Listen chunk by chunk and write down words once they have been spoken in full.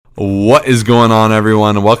What is going on,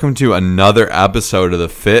 everyone? Welcome to another episode of the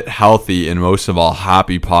Fit, Healthy, and most of all,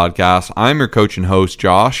 Happy podcast. I'm your coach and host,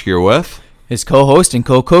 Josh, here with his co-host and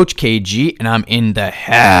co-coach, KG, and I'm in the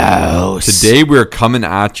house. Today, we're coming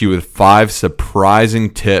at you with 5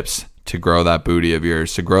 surprising tips to grow that booty of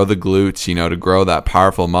yours, to grow the glutes, to grow that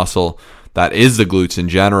powerful muscle that is the glutes in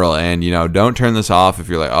general. And, don't turn this off if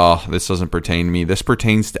you're like, oh, this doesn't pertain to me. This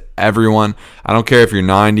pertains to everyone. I don't care if you're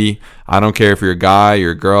 90. I don't care if you're a guy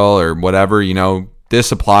or a girl or whatever,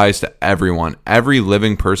 this applies to everyone. Every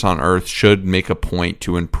living person on earth should make a point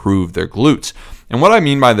to improve their glutes. And what I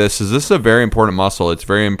mean by this is a very important muscle. It's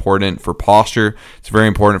very important for posture. It's very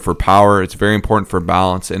important for power. It's very important for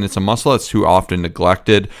balance. And it's a muscle that's too often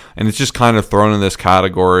neglected. And it's just kind of thrown in this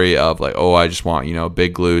category of like, oh, I just want,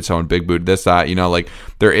 big glutes. I want big booty, this, that,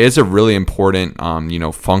 there is a really important,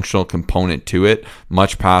 functional component to it,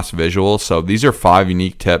 much past visual. So these are 5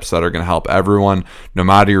 unique tips that are going to help everyone, no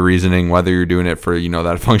matter your reasoning, whether you're doing it for,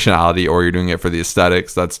 that functionality or you're doing it for the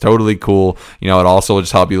aesthetics. That's totally cool. It also will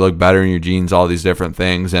just help you look better in your jeans, all these different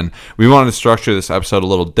things. And we wanted to structure this episode a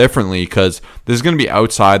little differently because this is going to be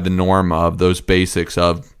outside the norm of those basics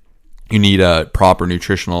of you need a proper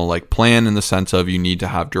nutritional plan in the sense of you need to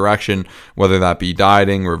have direction, whether that be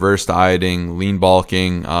dieting, reverse dieting, lean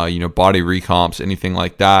bulking, body recomps, anything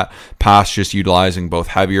like that, past just utilizing both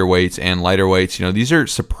heavier weights and lighter weights. These are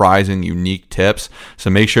surprising, unique tips. So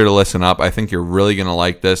make sure to listen up. I think you're really going to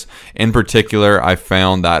like this. In particular, I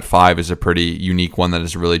found that 5 is a pretty unique one that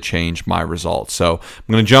has really changed my results. So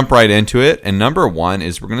I'm going to jump right into it. And number 1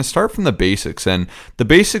 is we're going to start from the basics. And the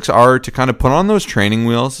basics are to kind of put on those training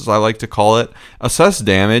wheels, as I like to call it, assess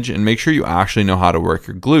damage, and make sure you actually know how to work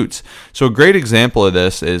your glutes. So a great example of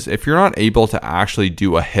this is if you're not able to actually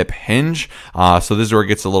do a hip hinge, so this is where it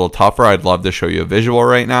gets a little tougher. I'd love to show you a visual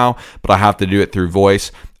right now, but I have to do it through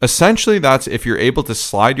voice. Essentially, that's if you're able to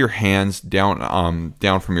slide your hands down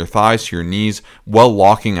from your thighs to your knees while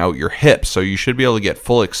locking out your hips. So you should be able to get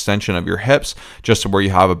full extension of your hips, just where you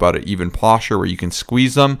have about an even posture where you can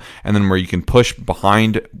squeeze them, and then where you can push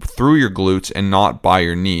behind through your glutes and not by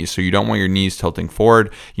your knees. So you don't want your knees tilting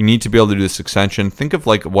forward. You need to be able to do this extension. Think of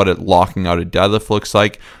what locking out a deadlift looks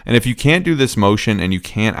like. And if you can't do this motion and you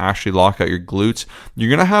can't actually lock out your glutes, you're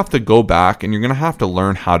going to have to go back and you're going to have to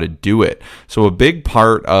learn how to do it. So a big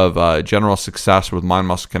part of general success with Mind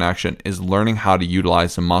Muscle Connection is learning how to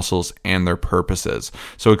utilize the muscles and their purposes.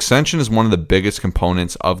 So extension is one of the biggest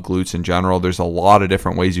components of glutes in general. There's a lot of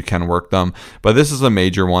different ways you can work them, but this is a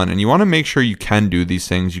major one, and you want to make sure you can do these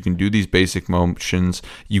things. You can do these basic motions.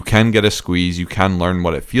 You can get a squeeze. You can learn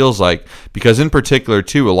what it feels like, because in particular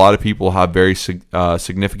too, a lot of people have very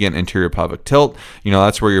significant anterior pelvic tilt.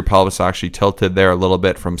 That's where your pelvis actually tilted there a little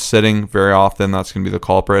bit from sitting very often. That's going to be the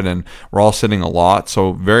culprit, and we're all sitting a lot.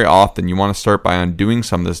 So very often you want to start by undoing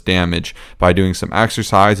some of this damage by doing some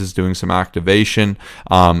exercises, doing some activation,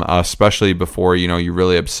 especially before you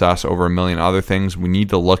really obsess over a million other things. We need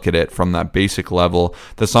to look at it from that basic level.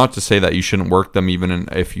 That's not to say that you shouldn't work them even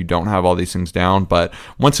if you don't have all these things down, but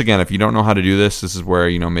once again, if you don't know how to do this is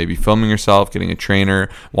where maybe filming yourself, getting a trainer,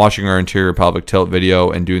 watching our anterior pelvic tilt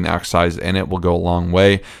video and doing the exercise in it will go a long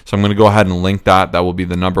way. So I'm going to go ahead and link that. That will be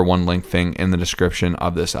the number 1 link thing in the description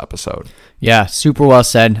of this episode. Yeah, super well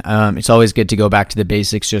said. It's always good to go back to the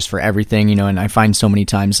basics just for everything, and I find so many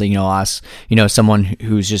times that, I'll ask, someone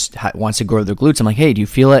who's just wants to grow their glutes. I'm like, hey, do you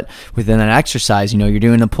feel it within that exercise? You're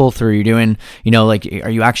doing a pull through, you're doing, are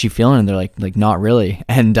you actually feeling it? And they're like, not really.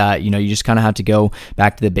 And, you just kind of have to go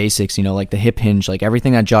back to the basics, the hip hinge,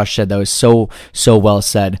 everything that Josh said, that was so well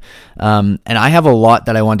said. And I have a lot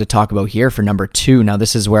that I want to talk about here for number 2. Now,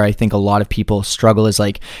 this is where I think a lot of people struggle is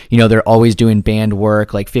they're always doing band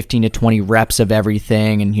work, 15 to 20 reps of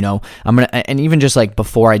everything. And, and even just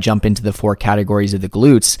before I jump into the 4 categories of the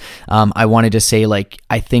glutes, I wanted to say,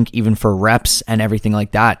 I think even for reps and everything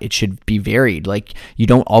like that, it should be varied. You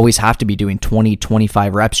don't always have to be doing 20,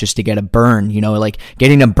 25 reps just to get a burn,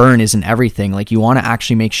 getting a burn isn't everything. You want to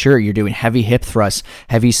actually make sure you're doing heavy hip thrusts,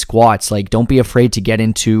 heavy squats. Don't be afraid to get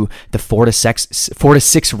into the 4 to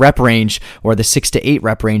 6 rep range or the 6 to 8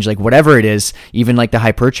 rep range, whatever it is, even the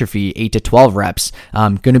hypertrophy, 8 to 12 reps,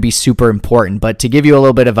 going to be super important. But to give you a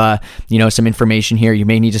little bit of some information here, you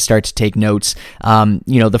may need to start to take notes.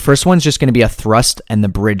 The first one's just going to be a thrust and the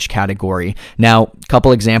bridge category. Now, a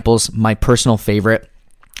couple examples. My personal favorite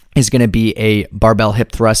is going to be a barbell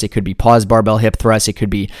hip thrust. It could be pause barbell hip thrust. It could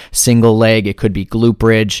be single leg. It could be glute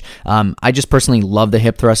bridge. I just personally love the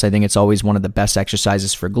hip thrust. I think it's always one of the best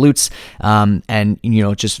exercises for glutes. And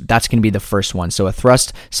just that's going to be the first one. So a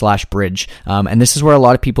thrust / bridge. And this is where a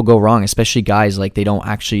lot of people go wrong, especially guys. Like, they don't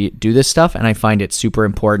actually do this stuff. And I find it super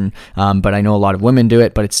important. But I know a lot of women do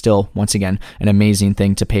it, but it's still, once again, an amazing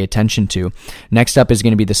thing to pay attention to. Next up is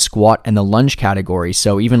going to be the squat and the lunge category.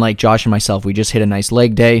 So even like Josh and myself, we just hit a nice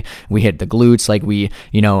leg day. We hit the glutes, like we,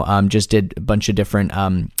 just did a bunch of different,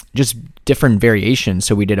 different variations.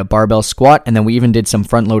 So we did a barbell squat, and then we even did some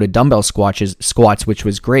front-loaded dumbbell squats, which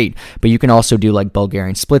was great. But you can also do like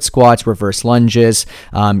Bulgarian split squats, reverse lunges.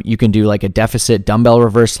 You can do like a deficit dumbbell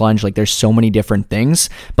reverse lunge. Like, there's so many different things.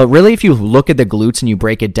 But really, if you look at the glutes and you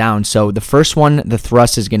break it down, so the first one, the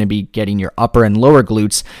thrust, is going to be getting your upper and lower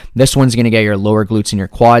glutes. This one's going to get your lower glutes and your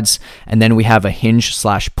quads. And then we have a hinge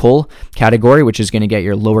 / pull category, which is going to get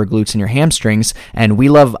your lower glutes and your hamstrings. And we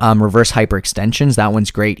love reverse hyperextensions. That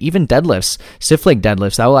one's great. Even deadlifts, stiff leg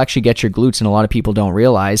deadlifts, that will actually get your glutes, and a lot of people don't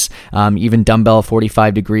realize. Even dumbbell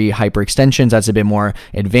 45-degree hyperextensions, that's a bit more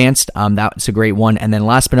advanced. That's a great one. And then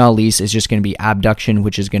last but not least is just going to be abduction,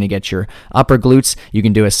 which is going to get your upper glutes. You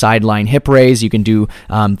can do a sideline hip raise. You can do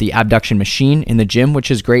the abduction machine in the gym, which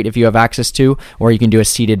is great if you have access to, or you can do a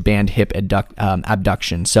seated band hip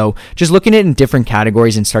abduction. So just looking at it in different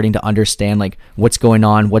categories and starting to understand like what's going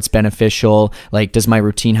on, what's beneficial, like does my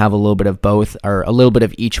routine have a little bit of both or a little bit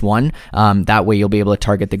of each one? That way you'll be able to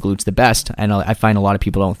target the glutes the best. And I find a lot of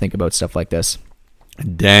people don't think about stuff like this.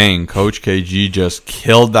 Dang, Coach KG just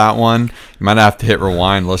killed that one. You might have to hit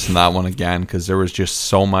rewind, listen to that one again, because there was just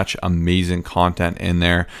so much amazing content in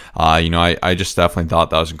there. I just definitely thought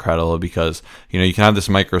that was incredible, because, you can have this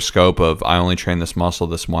microscope of, I only train this muscle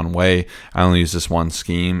this one way, I only use this one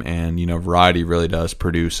scheme, and, variety really does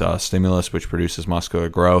produce stimulus, which produces muscular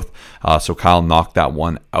growth. So Kyle knocked that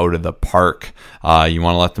one out of the park. You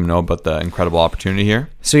want to let them know about the incredible opportunity here?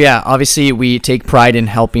 So yeah, obviously we take pride in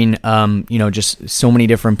helping, just so many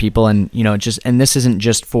different people, and and this isn't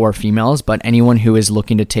just for females, but anyone who is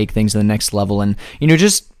looking to take things to the next level, and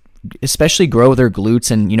just especially grow their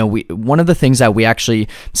glutes. And one of the things that we actually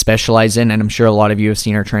specialize in, and I'm sure a lot of you have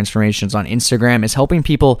seen our transformations on Instagram, is helping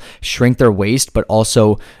people shrink their waist, but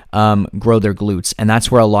also grow their glutes. And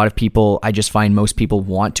that's where a lot of people, I just find most people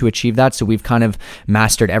want to achieve that. So we've kind of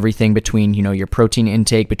mastered everything between, your protein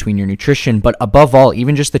intake, between your nutrition, but above all,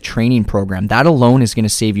 even just the training program. That alone is going to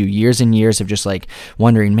save you years and years of just like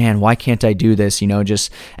wondering, man, why can't I do this?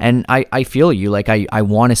 And I feel you, like I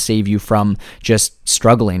want to save you from just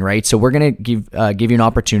struggling, right? So we're going to give you an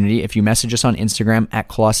opportunity. If you message us on Instagram at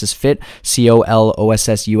ColossusFit,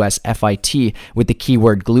 ColossusFit, with the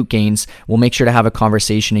keyword glute gains, we'll make sure to have a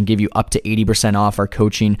conversation and give you up to 80% off our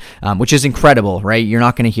coaching, which is incredible, right? You're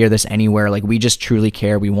not going to hear this anywhere. Like, we just truly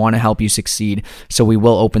care. We want to help you succeed. So we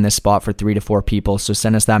will open this spot for 3 to 4 people. So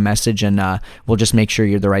send us that message, and we'll just make sure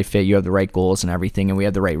you're the right fit, you have the right goals and everything, and we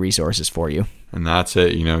have the right resources for you. And that's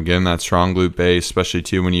it, getting that strong glute base, especially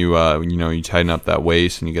too when you tighten up that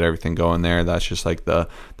waist and you get everything going there. That's just like the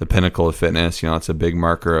pinnacle of fitness. It's a big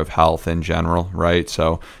marker of health in general, right?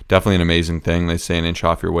 So definitely an amazing thing. They say an inch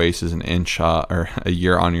off your waist is an inch or a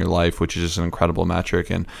year on your life, which is just an incredible metric.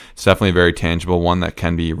 And it's definitely a very tangible one that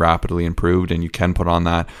can be rapidly improved, and you can put on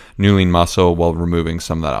that new lean muscle while removing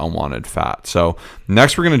some of that unwanted fat. So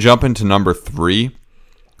next we're going to jump into number 3,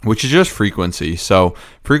 which is just frequency. So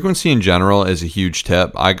frequency in general is a huge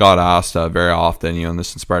tip. I got asked very often, and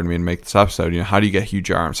this inspired me to make this episode, how do you get huge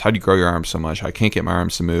arms? How do you grow your arms so much? I can't get my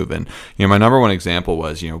arms to move. And, my number one example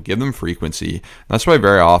was, give them frequency. That's why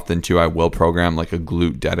very often too, I will program like a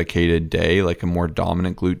glute dedicated day, like a more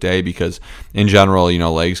dominant glute day, because in general,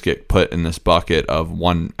 legs get put in this bucket of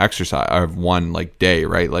one exercise, of one like day,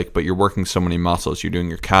 right? Like, but you're working so many muscles. You're doing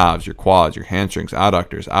your calves, your quads, your hamstrings,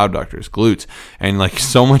 adductors, abductors, glutes, and like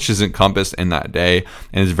so much is encompassed in that day,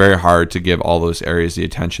 and it's very hard to give all those areas the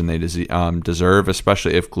attention they deserve,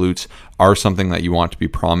 especially if glutes are something that you want to be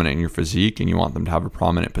prominent in your physique and you want them to have a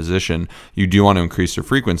prominent position. You do want to increase their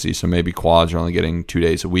frequency. So maybe quads are only getting 2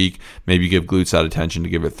 days a week. Maybe you give glutes that attention to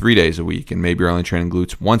give it 3 days a week, and maybe you're only training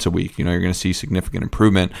glutes once a week. You're going to see significant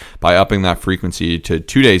improvement by upping that frequency to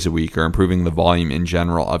 2 days a week, or improving the volume in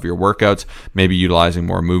general of your workouts, maybe utilizing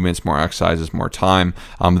more movements, more exercises, more time.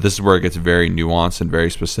 But this is where it gets very nuanced and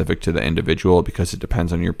very specific specific to the individual because it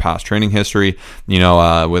depends on your past training history.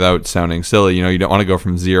 Without sounding silly, you don't want to go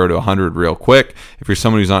from 0 to 100 real quick. If you're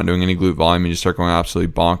someone who's not doing any glute volume and you start going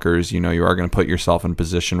absolutely bonkers, you are going to put yourself in a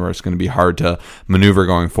position where it's going to be hard to maneuver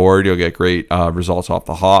going forward. You'll get great results off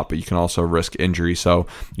the hop, but you can also risk injury. So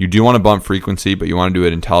you do want to bump frequency, but you want to do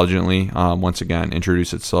it intelligently. Once again,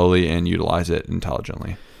 introduce it slowly and utilize it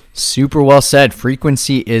intelligently. Super well said.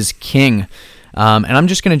 Frequency is king. And I'm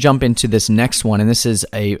just going to jump into this next one, and this is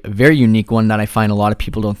a very unique one that I find a lot of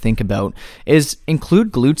people don't think about, is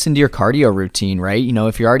include glutes into your cardio routine, right?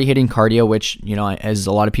 If you're already hitting cardio, which, as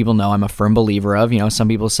a lot of people know, I'm a firm believer of, some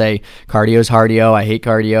people say cardio is cardio, I hate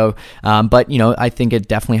cardio, but, I think it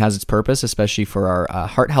definitely has its purpose, especially for our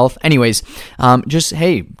heart health. Anyways, just,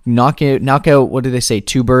 hey, knock out, what do they say,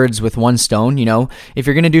 2 birds with 1 stone, if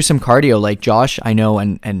you're going to do some cardio, like Josh, I know,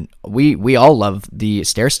 and we all love the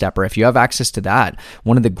stair stepper. If you have access to that,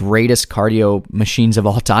 one of the greatest cardio machines of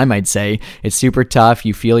all time, I'd say. It's super tough.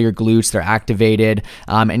 You feel your glutes, they're activated.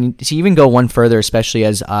 And to even go one further, especially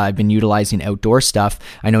as I've been utilizing outdoor stuff,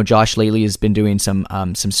 I know Josh lately has been doing some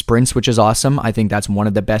sprints, which is awesome. I think that's one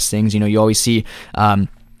of the best things. You always see a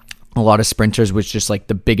lot of sprinters with just like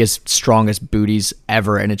the biggest, strongest booties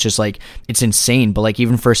ever. And it's just like, it's insane. But like,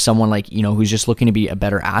 even for someone like, who's just looking to be a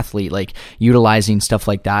better athlete, like utilizing stuff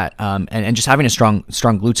like that, and just having a strong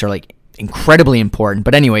glutes are like incredibly important.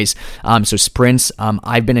 But anyways, so sprints,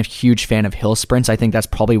 I've been a huge fan of hill sprints. I think that's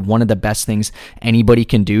probably one of the best things anybody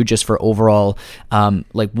can do just for overall,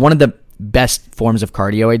 like one of the best forms of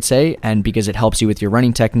cardio, I'd say, and because it helps you with your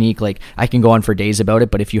running technique. Like, I can go on for days about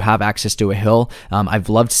it, but if you have access to a hill, I've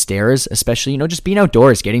loved stairs, especially, just being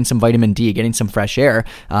outdoors, getting some vitamin D, getting some fresh air,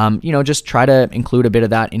 just try to include a bit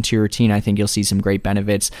of that into your routine. I think you'll see some great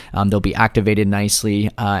benefits. They'll be activated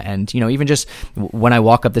nicely, and even just when I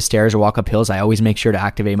walk up the stairs or walk up hills, I always make sure to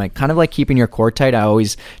activate my, kind of like keeping your core tight. I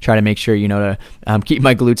always try to make sure, to keep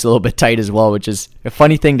my glutes a little bit tight as well, which is a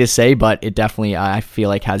funny thing to say, but it definitely, I feel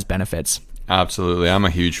like, has benefits. Absolutely. I'm a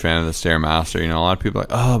huge fan of the Stairmaster. A lot of people are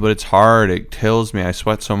like, oh, but it's hard. It kills me. I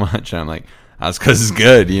sweat so much. And I'm like, that's because it's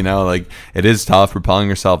good. Like, it is tough propelling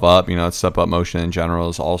yourself up. Step up motion in general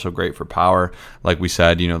is also great for power. Like we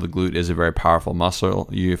said, the glute is a very powerful muscle.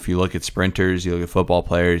 If you look at sprinters, you look at football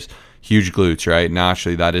players, huge glutes, right?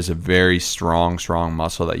 Naturally, that is a very strong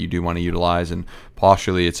muscle that you do want to utilize. And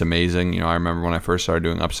posturally, it's amazing. I remember when I first started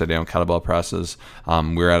doing upside down kettlebell presses,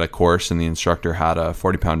 we were at a course and the instructor had a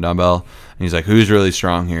 40-pound dumbbell. And he's like, who's really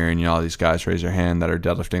strong here? And all these guys raise their hand that are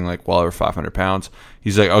deadlifting like well over 500 pounds.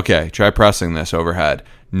 He's like, okay, try pressing this overhead.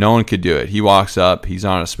 No one could do it. He walks up. He's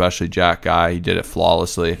not an especially jacked guy. He did it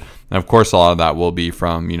flawlessly. And of course, a lot of that will be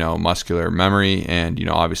from, muscular memory. And,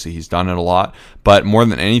 obviously he's done it a lot. But more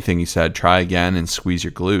than anything, he said, try again and squeeze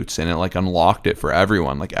your glutes. And it like unlocked it for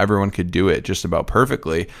everyone. Like, everyone could do it just about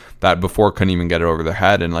perfectly that before couldn't even get it over their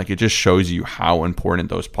head. And like, it just shows you how important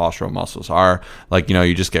those postural muscles are. Like,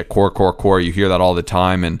 you just get core. You hear that all the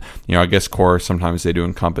time. And, I guess core, sometimes they do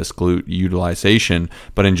encompass glute utilization.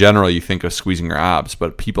 But in general, you think of squeezing your abs.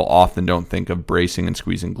 But people often don't think of bracing and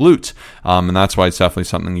squeezing glutes. And that's why it's definitely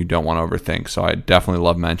something you don't want to overthink. So I definitely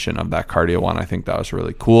love mention of that cardio one. I think that was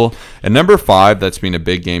really cool. And number 5, that's been a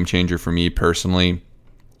big game changer for me personally,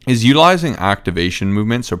 is utilizing activation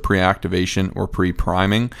movement, so pre-activation or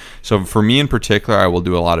pre-priming. So for me in particular, I will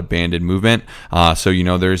do a lot of banded movement. So,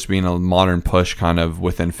 there's been a modern push kind of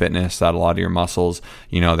within fitness that a lot of your muscles,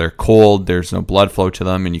 they're cold, there's no blood flow to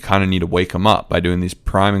them, and you kind of need to wake them up by doing these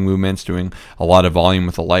priming movements, doing a lot of volume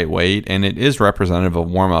with a light weight. And it is representative of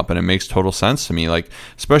warm-up, and it makes total sense to me. Like,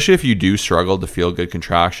 especially if you do struggle to feel good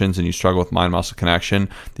contractions and you struggle with mind-muscle connection,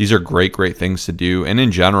 these are great things to do. And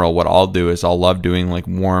in general, what I'll do is I'll love doing like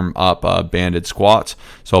warm up banded squats.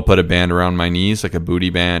 So I'll put a band around my knees, like a booty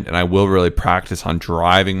band, and I will really practice on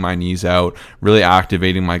driving my knees out, really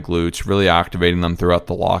activating my glutes, really activating them throughout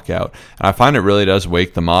the lockout. And I find it really does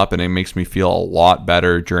wake them up, and it makes me feel a lot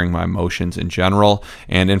better during my motions in general.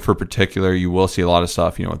 And in for particular, you will see a lot of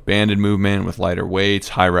stuff, with banded movement, with lighter weights,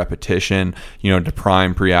 high repetition, to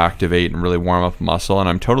prime, pre-activate, and really warm up muscle. And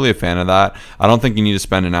I'm totally a fan of that. I don't think you need to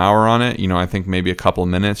spend an hour on it. I think maybe a couple of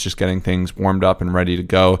minutes just getting things warmed up and ready to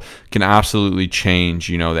go can absolutely change,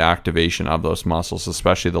 the activation of those muscles,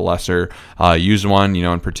 especially the lesser used one,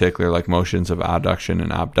 in particular like motions of adduction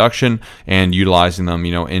and abduction, and utilizing them,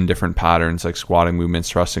 in different patterns like squatting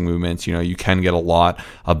movements, thrusting movements. You can get a lot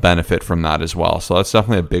of benefit from that as well. So that's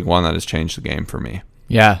definitely a big one that has changed the game for me.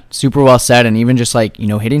 Yeah, super well said. And even just like,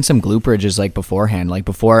 hitting some glute bridges like beforehand. Like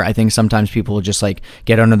before, I think sometimes people will just like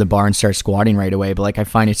get under the bar and start squatting right away. But like I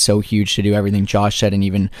find it's so huge to do everything Josh said. And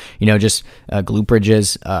even, just glute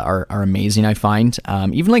bridges are amazing, I find.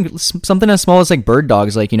 Even like something as small as like bird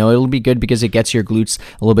dogs, like, it'll be good because it gets your glutes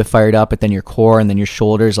a little bit fired up, but then your core and then your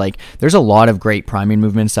shoulders. Like there's a lot of great priming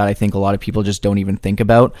movements that I think a lot of people just don't even think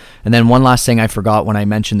about. And then one last thing I forgot when I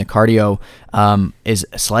mentioned the cardio is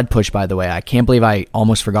sled push, by the way. I can't believe I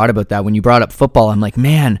almost forgot about that. When you brought up football, I'm like,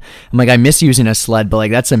 I miss using a sled, but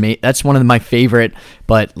like that's one of my favorite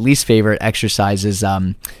but least favorite exercises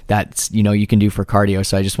that's you can do for cardio.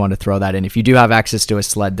 So I just wanted to throw that in. If you do have access to a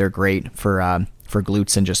sled, they're great for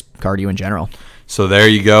glutes and just cardio in general. So there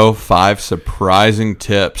you go, 5 surprising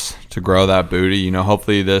tips to grow that booty.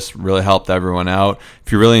 Hopefully this really helped everyone out.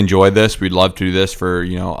 If you really enjoyed this, we'd love to do this for,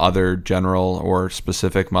 other general or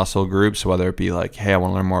specific muscle groups, whether it be like, hey, I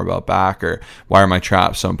want to learn more about back, or why are my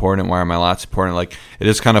traps so important? Why are my lats important? Like, it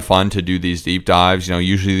is kind of fun to do these deep dives.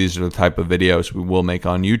 Usually these are the type of videos we will make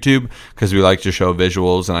on YouTube because we like to show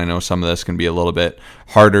visuals. And I know some of this can be a little bit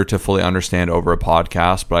harder to fully understand over a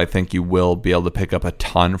podcast, but I think you will be able to pick up a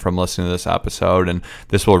ton from listening to this episode. And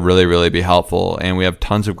this will really, really be helpful. And we have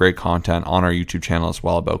tons of great content on our YouTube channel as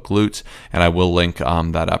well about glutes. And I will link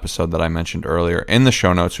that episode that I mentioned earlier in the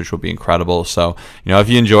show notes, which will be incredible. So, if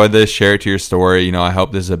you enjoyed this, share it to your story. I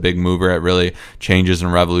hope this is a big mover. It really changes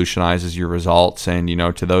and revolutionizes your results. And,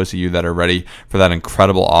 to those of you that are ready for that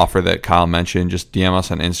incredible offer that Kyle mentioned, just DM us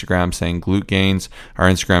on Instagram saying glute gains. Our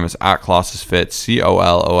Instagram is @ColosssusFit,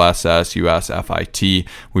 COLOSSUSFIT.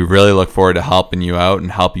 We really look forward to helping you out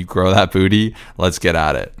and help you grow that booty. Let's get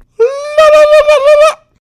at it.